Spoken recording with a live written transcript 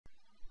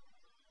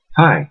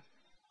Hi,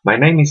 my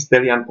name is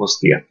Stelian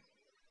Postia.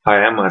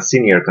 I am a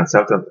senior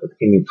consultant at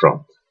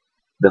Infront.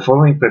 The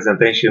following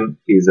presentation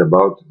is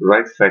about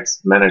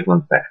RightFax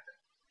Management Pack.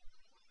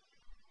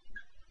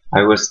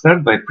 I will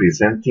start by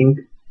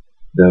presenting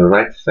the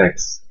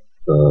RightFax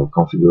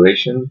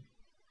configuration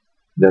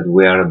that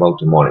we are about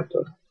to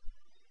monitor.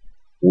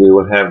 We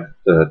will have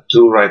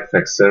two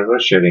RightFax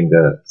servers sharing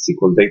the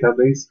SQL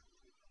database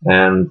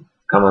and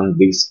common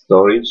disk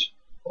storage,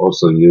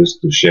 also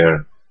used to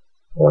share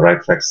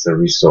RightFax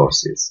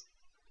resources.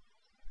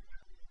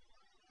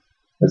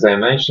 As I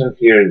mentioned,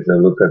 here is a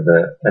look at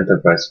the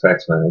Enterprise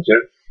Fax Manager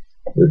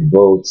with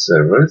both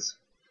servers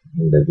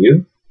in the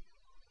view.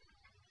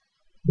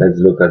 Let's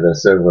look at the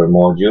server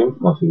module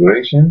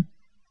configuration.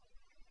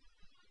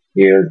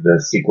 Here's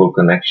the SQL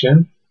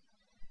connection,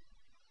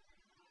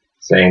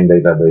 same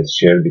database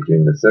shared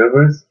between the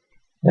servers,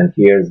 and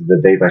here's the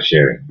data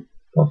sharing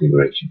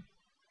configuration.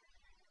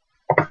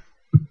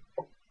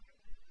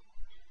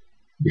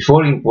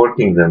 Before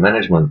importing the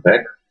management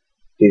pack,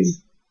 it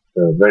is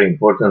very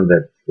important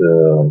that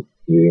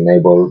you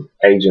enable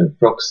agent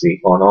proxy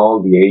on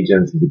all the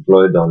agents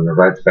deployed on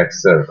RightFax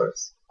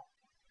servers.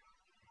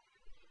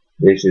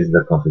 This is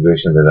the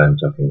configuration that I'm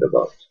talking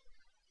about.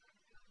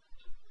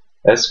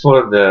 As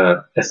for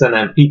the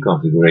SNMP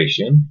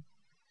configuration,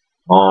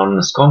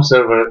 on SCOM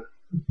server,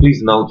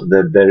 please note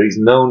that there is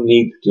no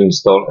need to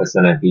install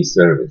SNMP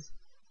service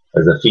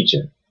as a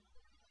feature.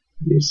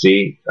 You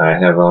see, I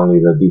have only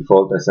the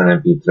default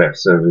SNMP trap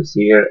service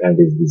here, and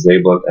it's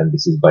disabled, and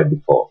this is by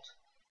default.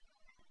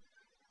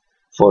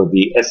 For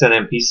the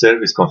SNMP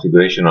service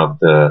configuration of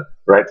the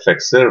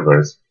RightFax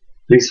servers,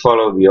 please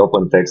follow the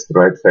OpenText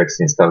RightFax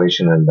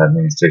installation and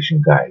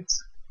administration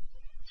guides.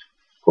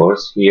 Of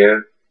course,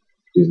 here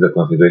is the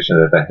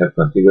configuration that I have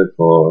configured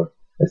for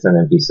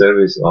SNMP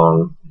service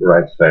on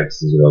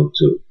RightFax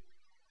 02.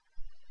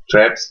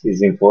 Traps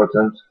is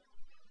important,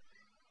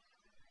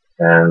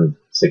 and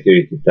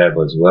security tab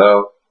as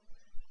well.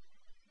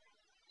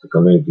 The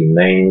community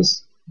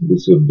names,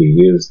 this will be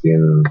used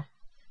in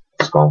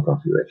SCOM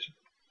configuration.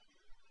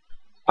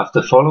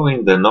 After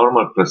following the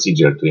normal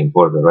procedure to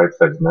import the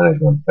RightFax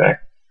management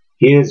pack,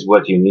 here's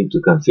what you need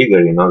to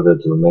configure in order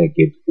to make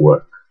it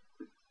work.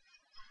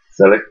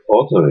 Select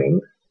authoring,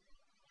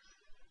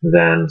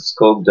 then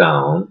scope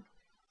down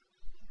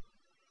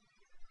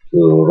to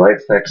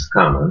RightFax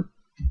common,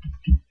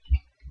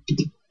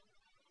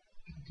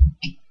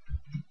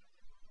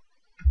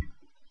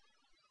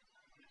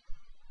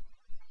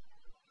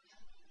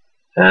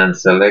 and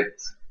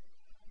select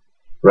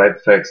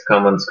RightFax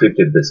common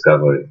scripted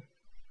discovery.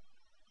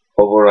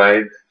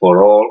 Override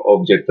for all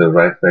object of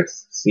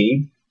RightFax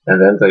seed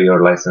and enter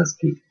your license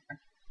key.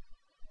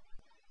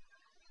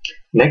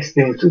 Next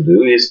thing to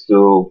do is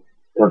to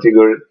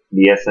configure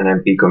the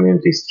SNMP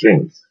community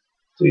strings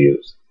to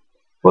use.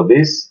 For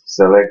this,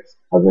 select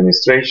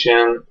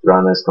administration,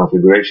 run as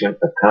configuration,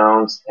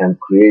 accounts, and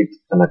create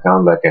an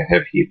account like I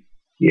have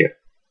here.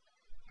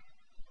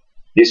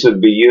 This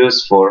would be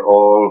used for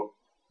all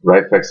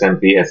RightFax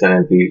MP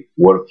SNMP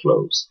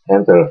workflows.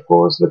 Enter, of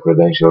course, the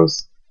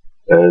credentials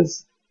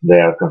as they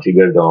are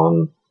configured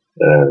on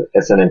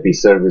SNMP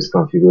service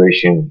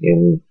configuration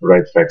in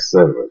RightFax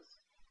servers.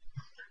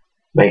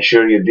 Make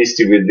sure you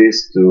distribute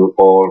this to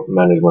all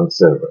management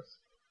servers.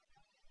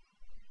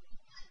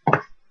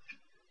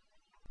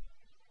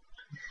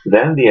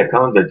 Then the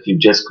account that you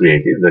just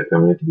created, the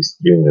community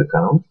string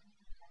account,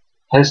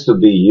 has to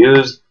be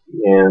used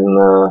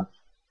in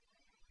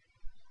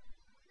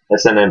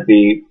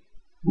SNMP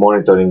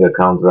monitoring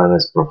account run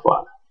as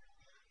profile.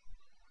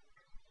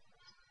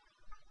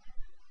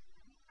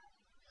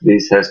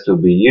 This has to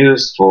be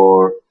used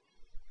for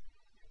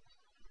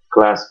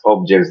class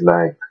objects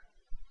like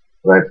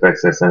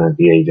RightFax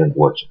SNMP agent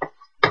watcher.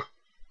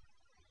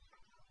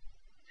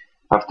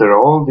 After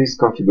all this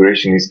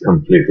configuration is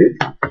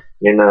completed,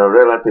 in a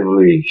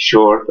relatively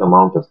short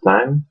amount of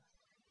time,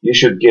 you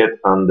should get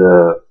on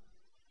the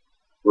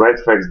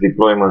RightFax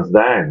deployments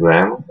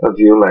diagram a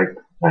view like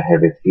I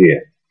have it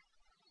here.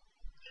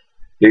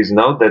 Please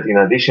note that in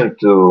addition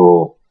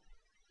to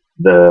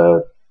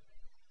the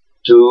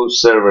two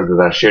servers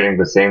that are sharing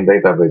the same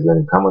database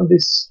and common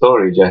disk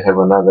storage, I have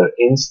another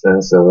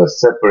instance of a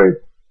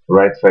separate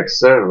RightFax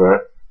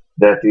server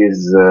that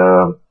is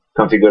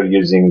configured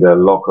using the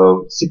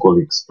local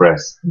SQL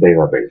Express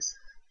database.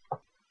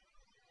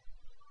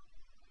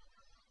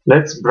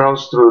 Let's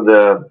browse through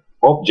the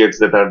objects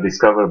that are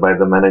discovered by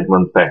the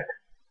management pack.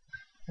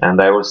 And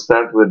I will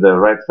start with the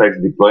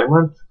RightFax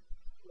deployment.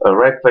 A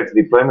RightFax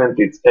deployment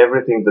is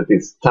everything that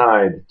is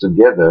tied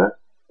together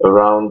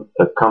around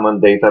a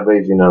common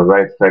database in a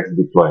RightFax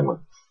deployment.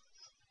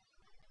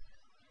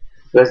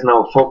 Let's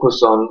now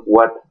focus on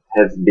what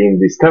has been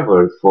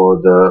discovered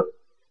for the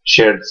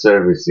shared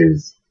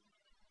services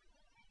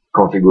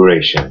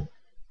configuration.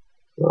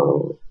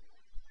 So,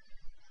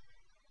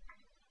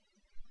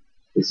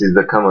 this is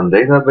the common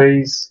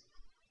database,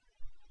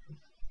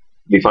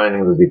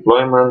 defining the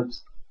deployment,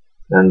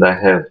 and I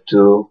have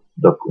two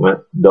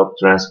doc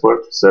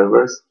transport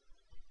servers.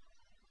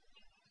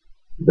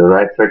 The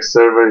RightFax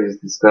server is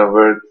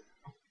discovered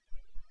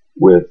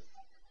with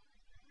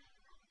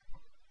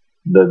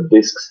the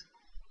disks,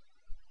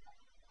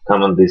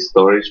 common disk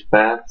storage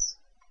paths,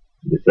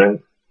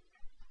 different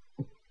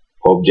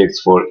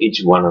objects for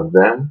each one of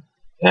them,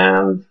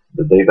 and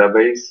the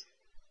database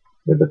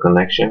with the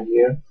connection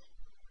here.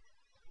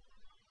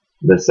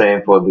 The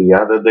same for the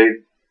other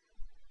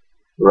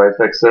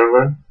RightFax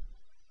server.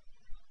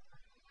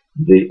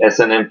 The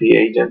SNMP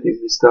agent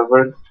is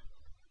discovered,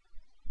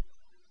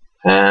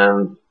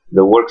 and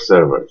the work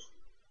servers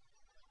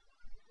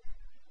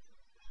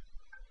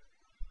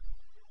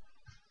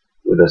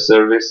with a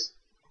service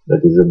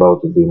that is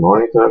about to be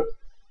monitored,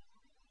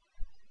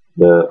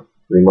 the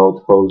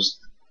remote host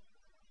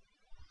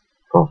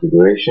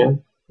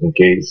configuration. In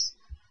case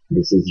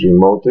this is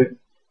remoted,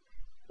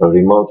 a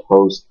remote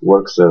host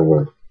work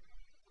server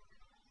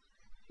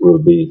will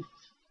be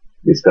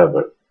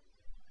discovered.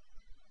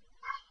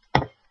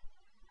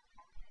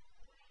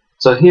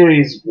 So here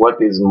is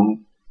what is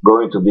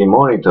going to be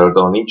monitored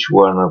on each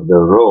one of the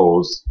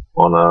roles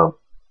on a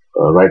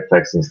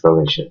RightFax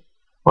installation.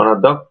 On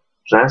a dock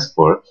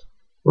transport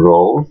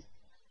role,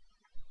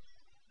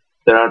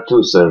 there are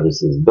two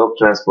services: dock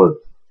transport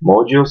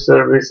module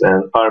service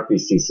and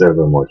RPC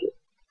server module.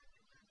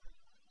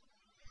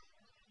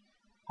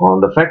 On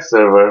the fax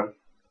server,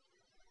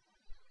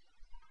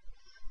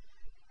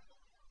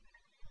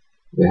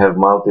 we have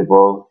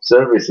multiple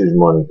services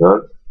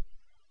monitored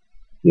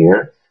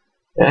here,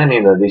 and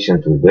in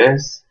addition to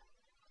this,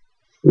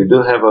 we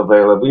do have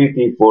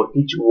availability for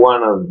each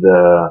one of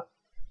the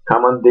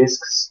common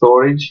disk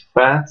storage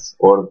paths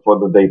or for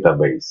the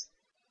database.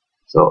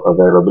 So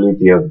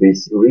availability of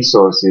these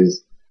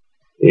resources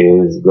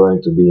is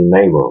going to be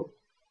enabled.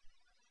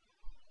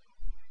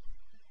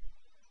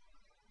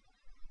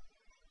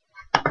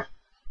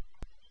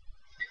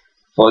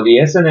 For the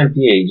SNMP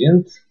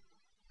agent,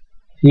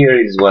 here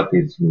is what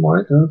is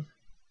monitored.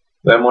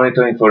 We are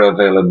monitoring for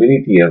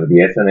availability of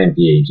the SNMP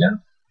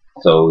agent,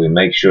 so we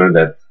make sure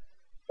that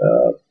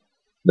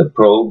the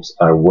probes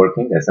are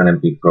working,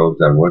 SNMP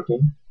probes are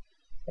working,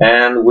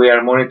 and we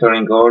are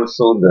monitoring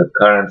also the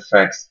current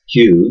fax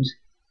queued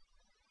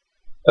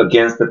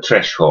against the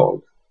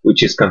threshold,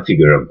 which is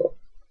configurable.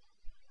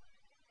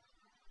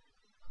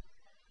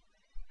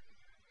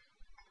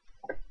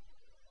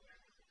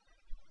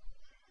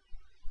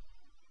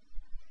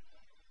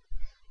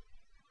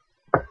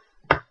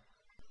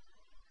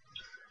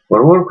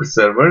 For work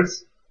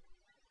servers,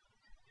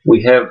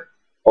 we have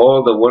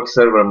all the work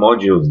server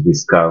modules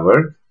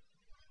discovered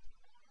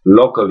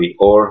locally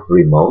or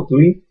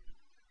remotely,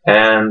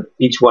 and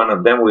each one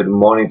of them will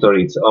monitor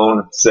its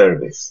own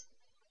service.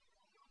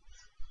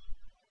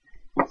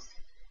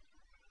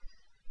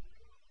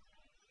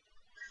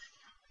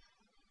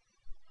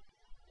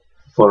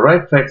 For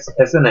RightFax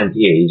SNMP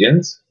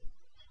agents,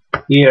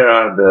 here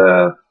are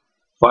the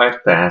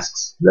 5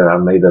 tasks that are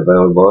made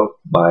available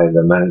by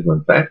the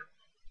management pack.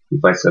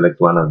 If I select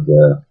one of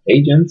the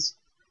agents,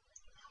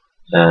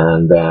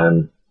 and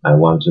then I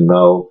want to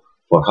know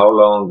for how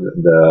long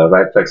the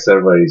RightFax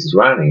server is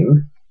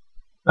running,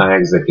 I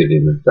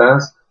executed the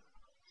task,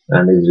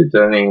 and it's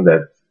returning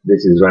that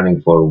this is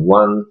running for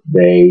 1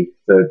 day,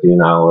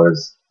 13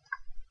 hours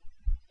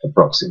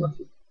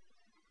approximately.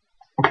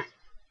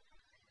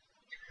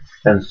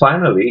 And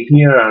finally,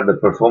 here are the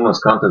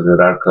performance counters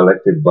that are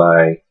collected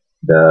by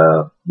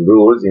the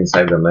rules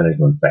inside the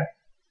management pack.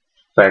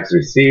 Fax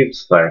received,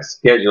 fax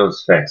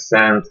schedules, fax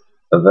sent,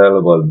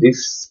 available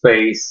disk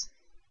space,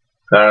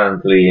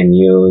 currently in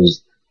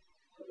use,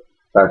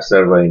 fax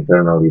server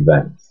internal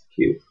events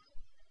queue.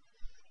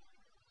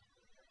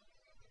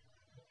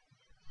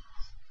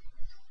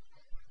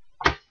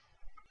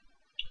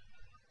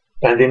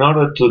 And in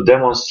order to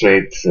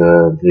demonstrate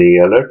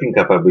the alerting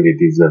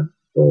capabilities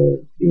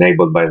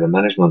enabled by the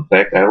management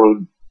pack, I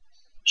will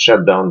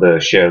shut down the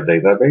shared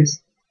database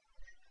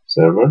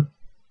server,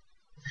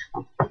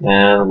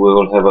 and we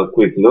will have a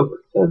quick look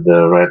at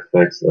the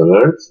RightFax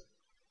alerts.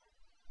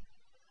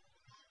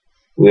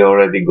 We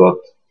already got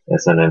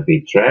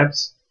SNMP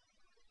traps.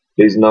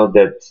 Please note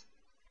that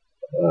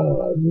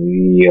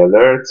the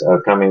alerts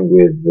are coming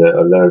with the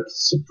alert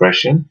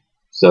suppression,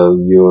 so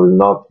you will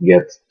not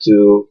get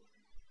 2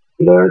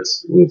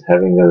 alerts with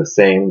having the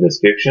same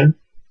description.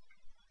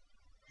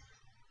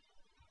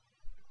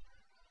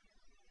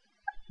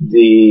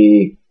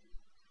 The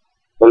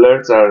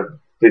alerts are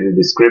pretty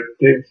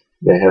descriptive.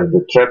 They have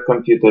the trap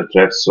computer,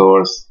 trap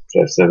source,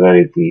 trap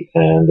severity,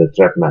 and the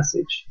trap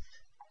message.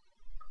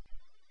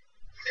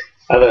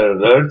 Other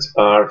alerts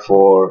are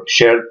for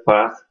shared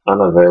path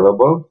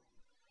unavailable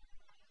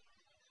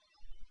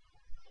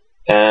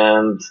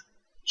and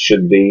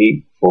should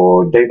be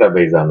for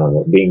database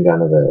being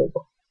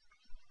unavailable.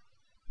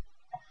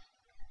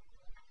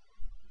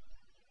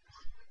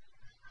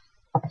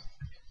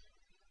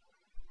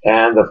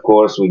 And of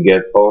course, we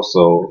get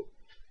also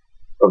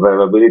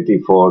availability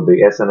for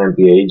the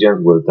SNMP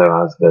agent will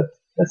tell us that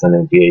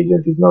SNMP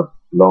agent is not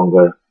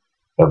longer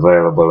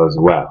available as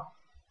well.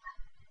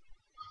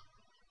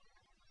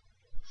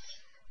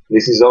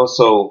 This is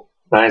also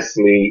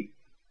nicely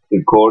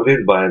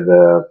recorded by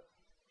the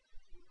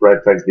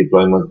RightFax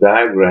deployment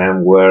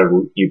diagram, where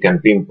you can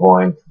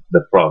pinpoint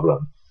the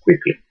problem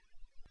quickly.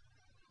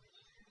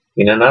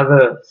 In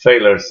another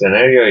failure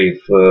scenario,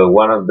 if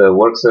one of the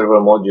work server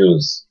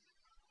modules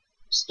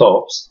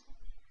stops,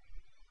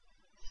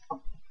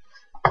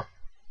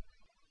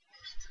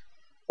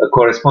 a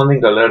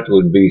corresponding alert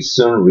would be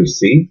soon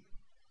received,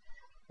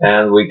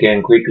 and we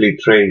can quickly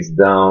trace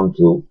down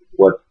to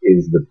what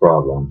is the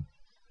problem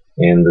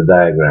in the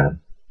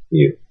diagram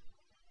view.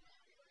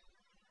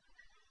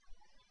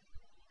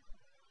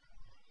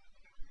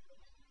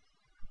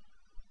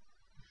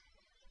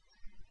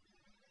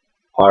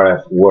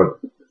 RF work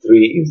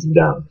 3 is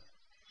done.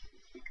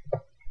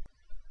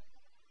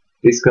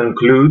 This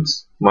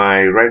concludes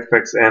my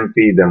RightFax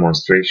MP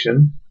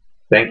demonstration.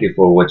 Thank you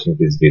for watching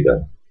this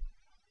video.